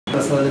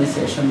പ്രസവത്തിന്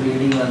ശേഷം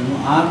ബ്ലീഡിംഗ് വന്നു.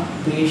 ആ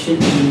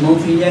പേഷ്യൻ്റ്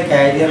ഹീമോഫീലിയ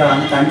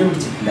കാരിയറാണ്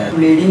കണ്ടുപിടിച്ചിട്ടുണ്ടായത്.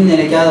 ബ്ലീഡിംഗ്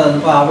നിലയ്ക്കാതെ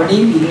വന്നപ്പോൾ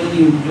അവിടെയും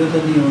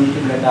 21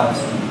 യൂണിറ്റ് ബ്ലഡ്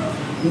ആവശ്യമാണ്.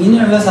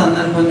 ഇങ്ങനെയുള്ള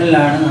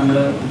സന്ദർഭങ്ങളിലാണ് നമ്മൾ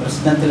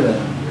പ്രശ്നത്തിൽ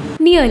വരുന്നത്.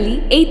 Nearly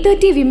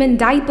 830 women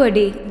die per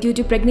day due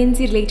to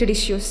pregnancy-related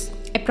issues.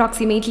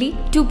 Approximately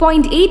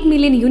 2.8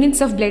 million units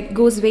of blood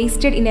goes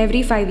wasted in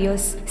every 5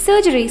 years.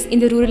 Surgeries in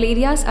the rural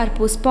areas are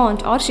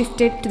postponed or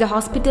shifted to the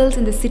hospitals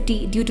in the city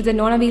due to the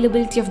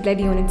non-availability of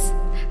blood units.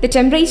 The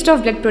temperature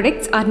of blood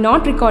products are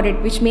not recorded,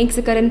 which makes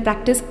the current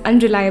practice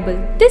unreliable.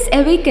 This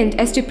awakened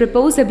us to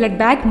propose a blood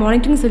bag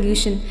monitoring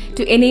solution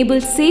to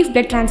enable safe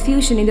blood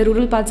transfusion in the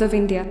rural parts of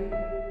India.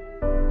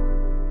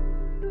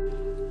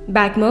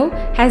 Bagmo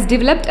has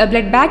developed a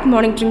blood bag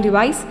monitoring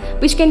device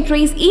which can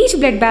trace each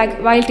blood bag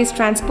while it is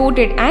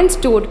transported and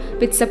stored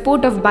with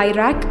support of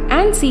BIRAC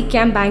and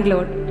CCAM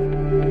Bangalore.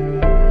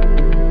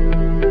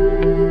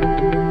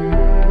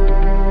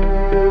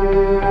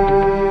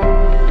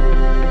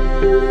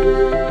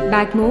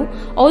 Bagmo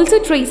also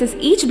traces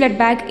each blood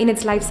bag in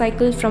its life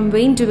cycle from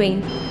vein to vein,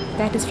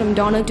 that is from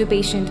donor to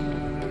patient.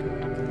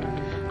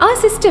 Our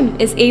system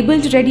is able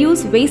to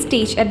reduce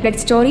wastage at blood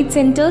storage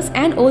centers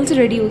and also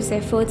reduce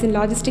efforts in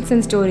logistics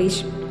and storage.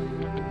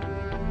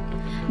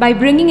 By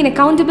bringing in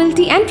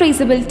accountability and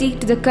traceability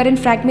to the current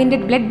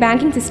fragmented blood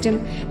banking system,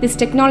 this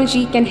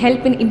technology can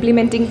help in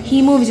implementing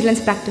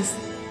hemovigilance practice.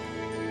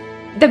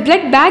 The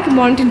blood bag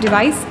monitoring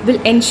device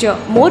will ensure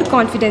more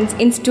confidence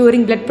in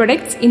storing blood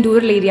products in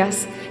rural areas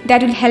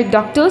that will help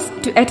doctors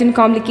to attend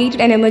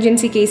complicated and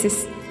emergency cases.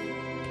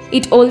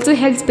 It also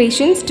helps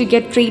patients to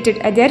get treated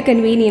at their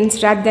convenience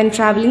rather than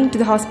traveling to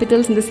the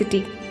hospitals in the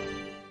city.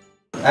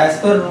 As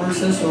per rules,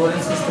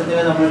 storage system we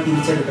have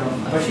തിരിച്ചെടുക്കണം.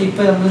 പക്ഷേ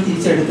ഇപ്പോൾ നമ്മൾ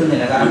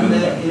തിരിച്ചെടുക്കുന്നില്ല. കാരണം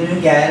ഇതിനൊരു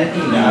guarantee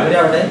ഇല്ല.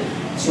 അവരവിടെ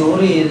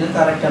store ചെയ്യുന്ന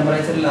correct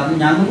ടെമ്പറേച്ചറിലാണ്.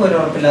 ഞങ്ങൾക്ക് ഒരു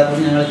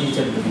ഉറപ്പില്ലാത്തതുകൊണ്ട് ഞങ്ങൾ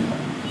തിരിച്ചെടുക്കുന്നില്ല.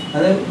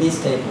 അത്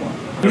വേസ്റ്റ് ആയി പോകും.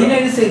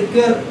 ഇതിനൊരു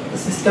സെക്യൂർ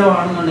സിസ്റ്റം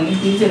ആണെന്നുണ്ടെങ്കിൽ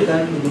തിരിച്ചെടുക്കാൻ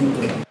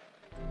ബുദ്ധിമുട്ടില്ല.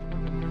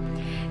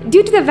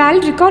 Due to the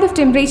valid record of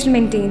temperature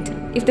maintained,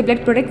 if the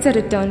blood products are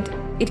returned,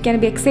 it can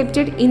be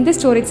accepted in the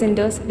storage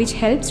centers, which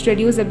helps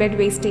reduce the blood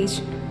wastage.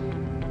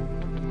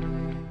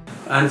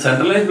 And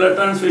centralized blood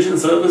transfusion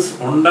service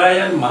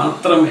ഉണ്ടായാൽ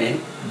മാത്രമേ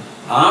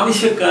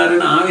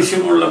ആവശ്യക്കാരന്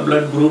ആവശ്യമുള്ള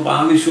blood group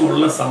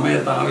ആവശ്യമുള്ള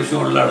സമയത്ത്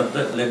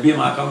ആവശ്യമുള്ളിടത്ത്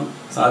ലഭ്യമാക്കാൻ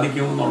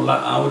സാധിക്കുമെന്നുള്ള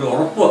ആ ഒരു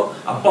ഉറപ്പ്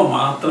അപ്പം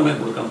മാത്രമേ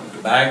കൊടുക്കാൻ പറ്റൂ.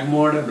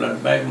 ബാഗ്മോയുടെ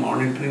ബ്ലഡ് ബാഗ്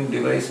മോണിറ്ററിംഗ്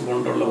ഡിവൈസ്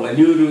കൊണ്ടുള്ള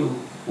വലിയൊരു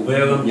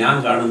ഉപയോഗം ഞാൻ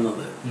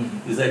കാണുന്നത്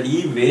ഈ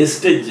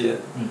വേസ്റ്റേജ്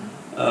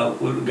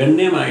ഒരു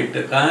ഗണ്യമായിട്ട്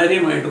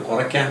കാര്യമായിട്ട്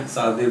കുറയ്ക്കാൻ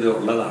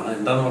സാധ്യതയുള്ളതാണ്.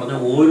 എന്താണെന്ന് പറഞ്ഞാൽ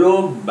ഓരോ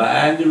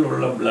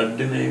ബാഗിലുള്ള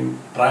ബ്ലഡിനെയും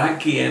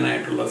ട്രാക്ക്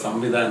ചെയ്യാനായിട്ടുള്ള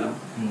സംവിധാനം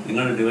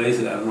നിങ്ങളുടെ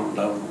ഡിവൈസ് കാരണം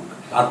ഉണ്ടാകുന്നുണ്ട്.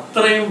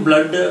 അത്രയും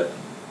ബ്ലഡ്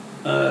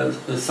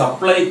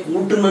സപ്ലൈ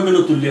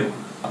കൂട്ടുന്നതിന് തുല്യമാണ്.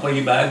 അപ്പോൾ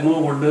ഈ ബാഗ്മോ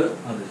കൊണ്ട്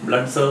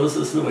ബ്ലഡ്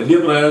സർവീസസിന് വലിയ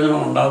പ്രയോജനം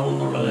ഉണ്ടാകും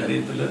എന്നുള്ള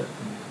കാര്യത്തിൽ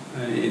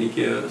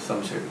എനിക്ക്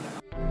സംശയമില്ല.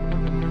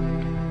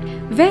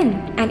 When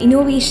an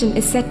innovation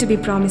is said to be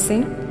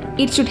promising,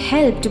 it should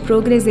help to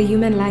progress the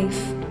human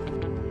life.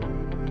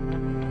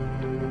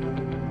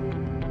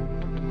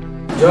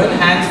 Join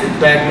hands with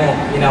Bagmo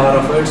in our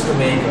efforts to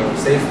make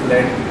safe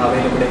blood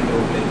available in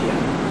rural India.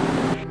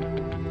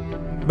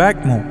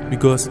 Bagmo,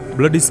 because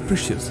blood is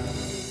precious.